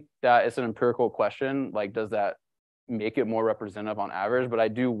 I think that it's an empirical question. Like, does that make it more representative on average? But I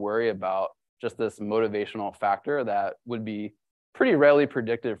do worry about just this motivational factor that would be pretty rarely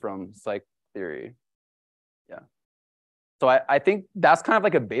predicted from psych theory. Yeah. So I think that's kind of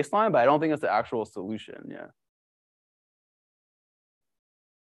like a baseline, but I don't think it's the actual solution. Yeah.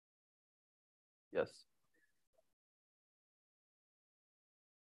 Yes.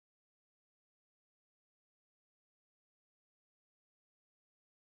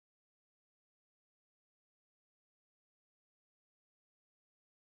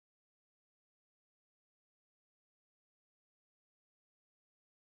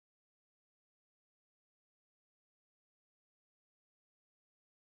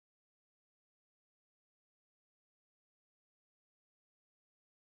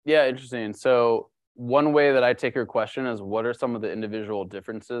 Yeah, interesting. So one way that I take your question is, what are some of the individual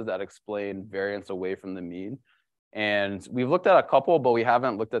differences that explain variance away from the mean? And we've looked at a couple, but we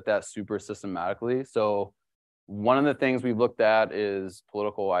haven't looked at that super systematically. So One of the things we've looked at is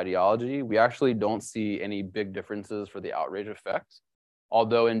political ideology. We actually don't see any big differences for the outrage effects.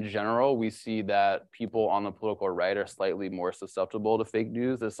 Although in general, we see that people on the political right are slightly more susceptible to fake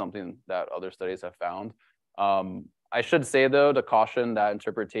news. Is something that other studies have found. I should say, though, to caution that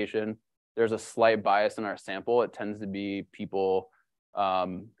interpretation, there's a slight bias in our sample. It tends to be people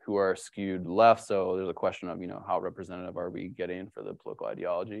who are skewed left. So there's a question of, how representative are we getting for the political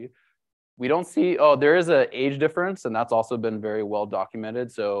ideology? We don't see, there is an age difference, and that's also been very well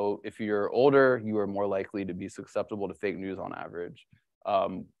documented. So if you're older, you are more likely to be susceptible to fake news on average.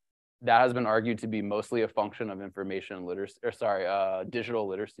 That has been argued to be mostly a function of information literacy, digital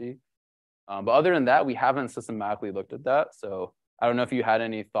literacy. But other than that, we haven't systematically looked at that. So I don't know if you had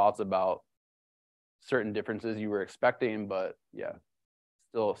any thoughts about certain differences you were expecting, but yeah,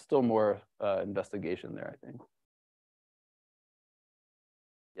 still more investigation there, I think.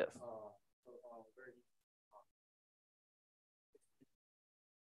 Yes.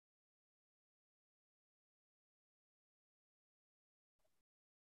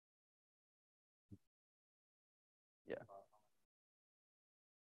 Yeah.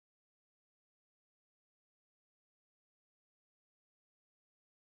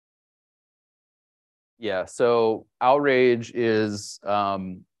 Yeah. So outrage is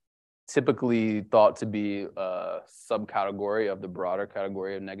typically thought to be a subcategory of the broader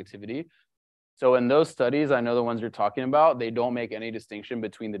category of negativity. So in those studies, I know the ones you're talking about, they don't make any distinction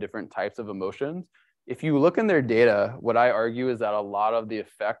between the different types of emotions. If you look in their data, what I argue is that a lot of the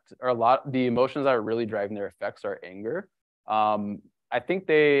emotions that are really driving their effects are anger. I've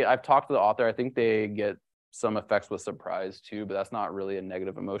talked to the author, I think they get some effects with surprise too, but that's not really a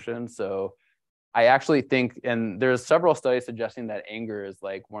negative emotion. So I actually think, and there's several studies suggesting that anger is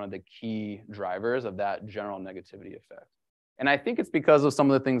like one of the key drivers of that general negativity effect. And I think it's because of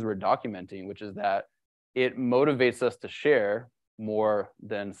some of the things we're documenting, which is that it motivates us to share more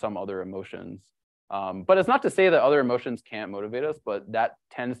than some other emotions. But it's not to say that other emotions can't motivate us, but that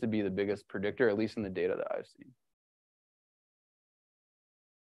tends to be the biggest predictor, at least in the data that I've seen.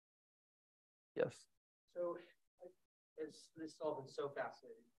 Yes. So this has all been so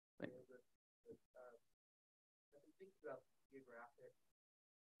fascinating. I've been thinking about the geographic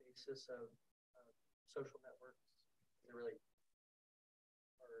basis of social networks. They're really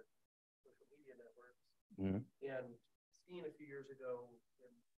are social media networks. Mm-hmm. And seen a few years ago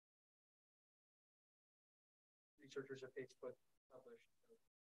when researchers at Facebook published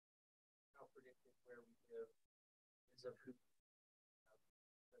how predictive where we live is of who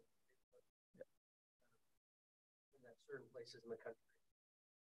in that certain places in the country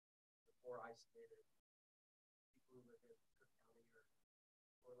are more isolated. People who live in Cook County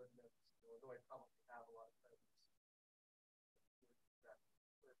or live in Memphis, Illinois probably have a lot of friends.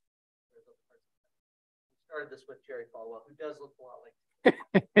 We started this with Jerry Falwell, who does look a lot like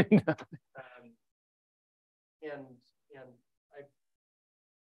and I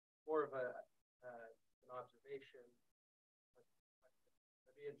more of an observation.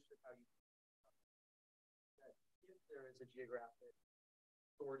 I'd be interested how you that if there is a geographic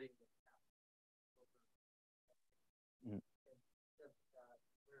sorting that happens over and that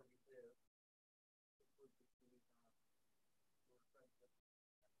where we live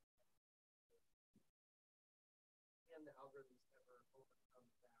and the algorithms ever overcome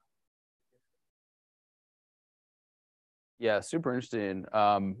that. Yeah, super interesting.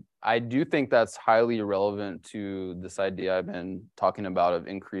 I do think that's highly relevant to this idea I've been talking about of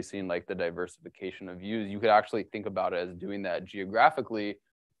increasing like the diversification of views. You could actually think about it as doing that geographically.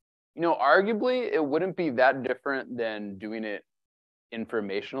 Arguably, it wouldn't be that different than doing it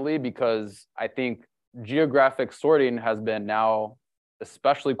informationally, because I think geographic sorting has been now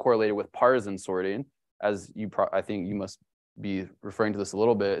especially correlated with partisan sorting, as I think you must be referring to this a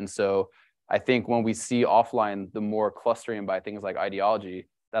little bit. And so I think when we see offline the more clustering by things like ideology,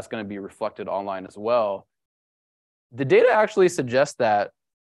 that's going to be reflected online as well. The data actually suggests that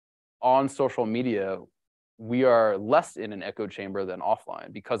on social media, we are less in an echo chamber than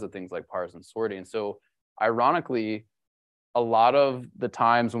offline because of things like partisan sorting. So ironically, a lot of the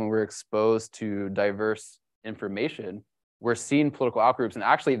times when we're exposed to diverse information, we're seeing political outgroups, and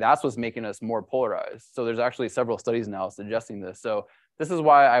actually that's what's making us more polarized. So there's actually several studies now suggesting this. So this is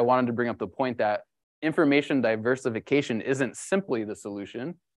why I wanted to bring up the point that information diversification isn't simply the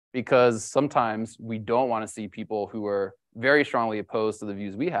solution, because sometimes we don't want to see people who are very strongly opposed to the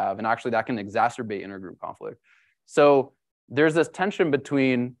views we have, and actually that can exacerbate intergroup conflict. So there's this tension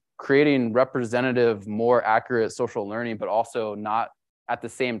between creating representative, more accurate social learning, but also not at the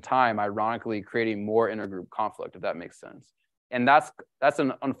same time, ironically, creating more intergroup conflict, if that makes sense. And that's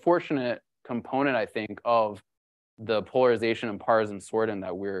an unfortunate component, I think, of the polarization and partisan sorting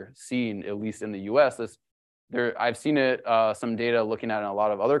that we're seeing, at least in the US, I've seen it, some data looking at it in a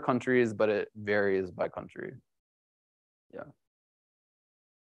lot of other countries, but it varies by country. Yeah.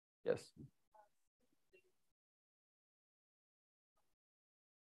 Yes.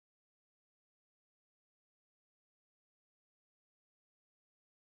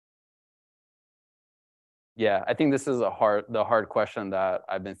 Yeah, I think this is the hard question that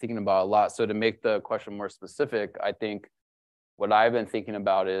I've been thinking about a lot. So to make the question more specific, I think what I've been thinking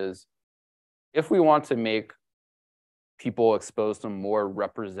about is if we want to make people exposed to more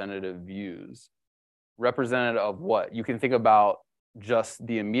representative views, representative of what? You can think about just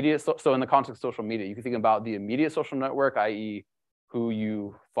the immediate, so in the context of social media, you can think about the immediate social network, i.e. who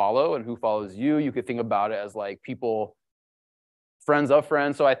you follow and who follows you. You could think about it as like people, friends of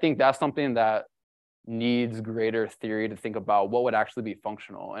friends. So I think that's something that needs greater theory to think about what would actually be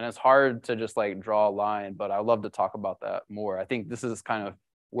functional. And it's hard to just like draw a line, but I love to talk about that more. I think this is kind of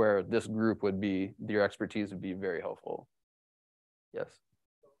where this group would be, your expertise would be very helpful. Yes.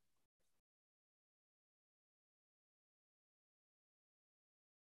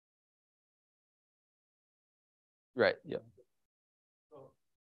 Right, yeah.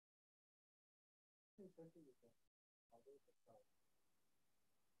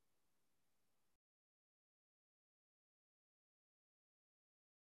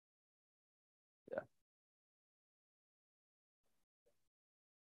 Yeah.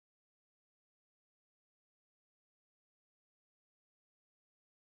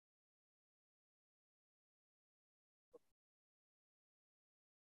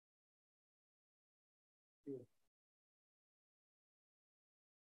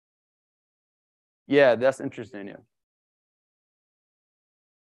 Yeah, that's interesting. Yeah.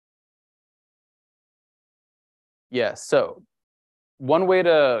 Yeah. So one way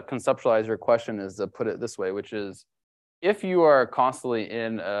to conceptualize your question is to put it this way, which is if you are constantly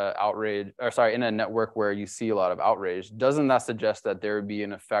in in a network where you see a lot of outrage, doesn't that suggest that there would be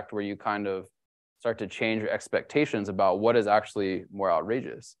an effect where you kind of start to change your expectations about what is actually more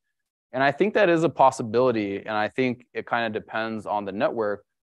outrageous? And I think that is a possibility. And I think it kind of depends on the network.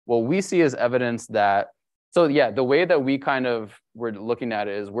 What we see is evidence that, so yeah, the way that we kind of we're looking at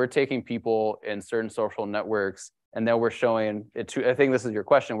it is we're taking people in certain social networks and then we're showing it to, I think this is your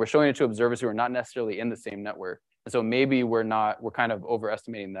question, we're showing it to observers who are not necessarily in the same network. And so maybe we're kind of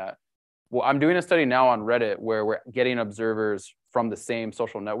overestimating that. Well, I'm doing a study now on Reddit where we're getting observers from the same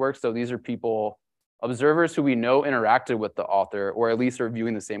social network. So these are people, observers who we know interacted with the author or at least are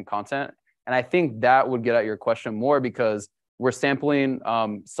viewing the same content. And I think that would get at your question more because we're sampling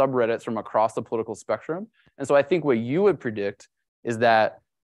subreddits from across the political spectrum. And so I think what you would predict is that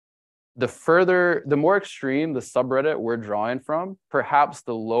the more extreme the subreddit we're drawing from, perhaps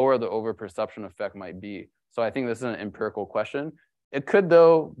the lower the overperception effect might be. So I think this is an empirical question. It could,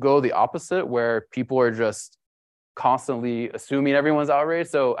 though, go the opposite, where people are just constantly assuming everyone's outraged.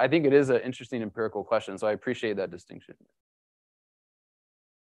 So I think it is an interesting empirical question. So I appreciate that distinction.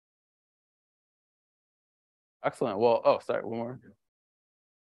 Excellent. Well, oh, sorry, one more.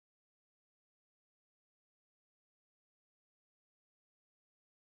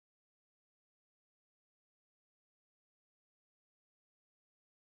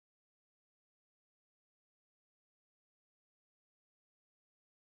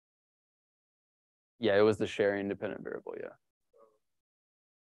 Yeah, it was the sharing independent variable. Yeah.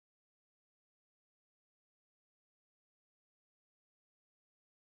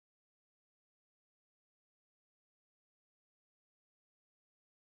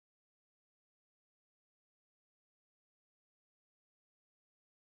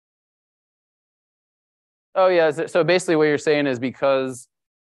 Oh, yeah. So basically, what you're saying is because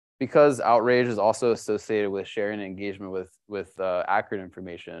outrage is also associated with sharing and engagement with accurate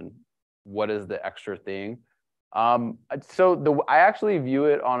information, what is the extra thing? I actually view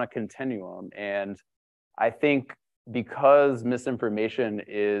it on a continuum, and I think because misinformation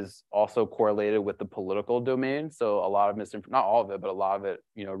is also correlated with the political domain, so a lot of misinformation, not all of it, but a lot of it,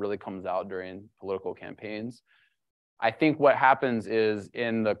 really comes out during political campaigns. I think what happens is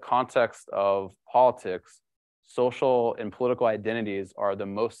in the context of politics, social and political identities are the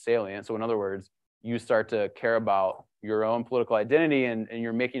most salient. So in other words, you start to care about your own political identity and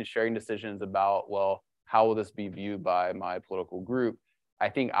you're making sharing decisions about, well, how will this be viewed by my political group? I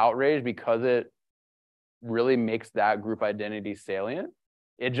think outrage, because it really makes that group identity salient,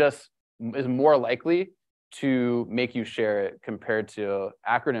 it just is more likely to make you share it compared to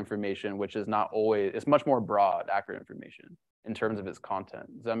accurate information, which is not always, it's much more broad, accurate information in terms of its content.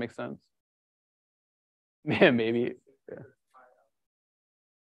 Does that make sense? Yeah, maybe. Yeah.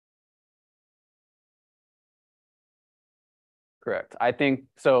 Correct. I think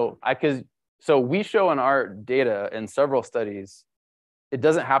so. So we show in our data in several studies, it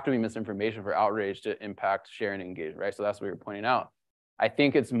doesn't have to be misinformation for outrage to impact sharing and engagement, right? So that's what you're pointing out. I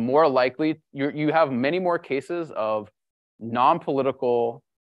think it's more likely you have many more cases of non-political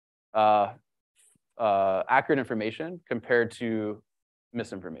accurate information compared to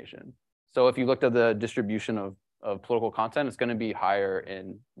misinformation. So if you looked at the distribution of political content, it's going to be higher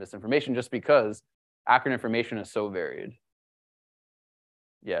in misinformation just because accurate information is so varied.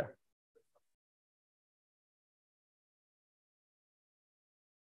 Yeah.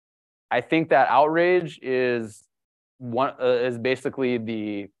 I think that outrage is basically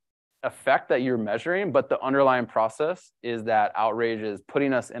the effect that you're measuring, but the underlying process is that outrage is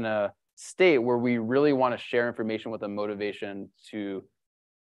putting us in a state where we really want to share information with a motivation to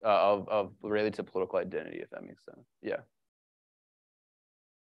of related to political identity, if that makes sense. Yeah.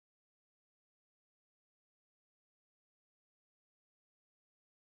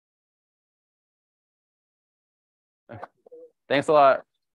 Thanks a lot.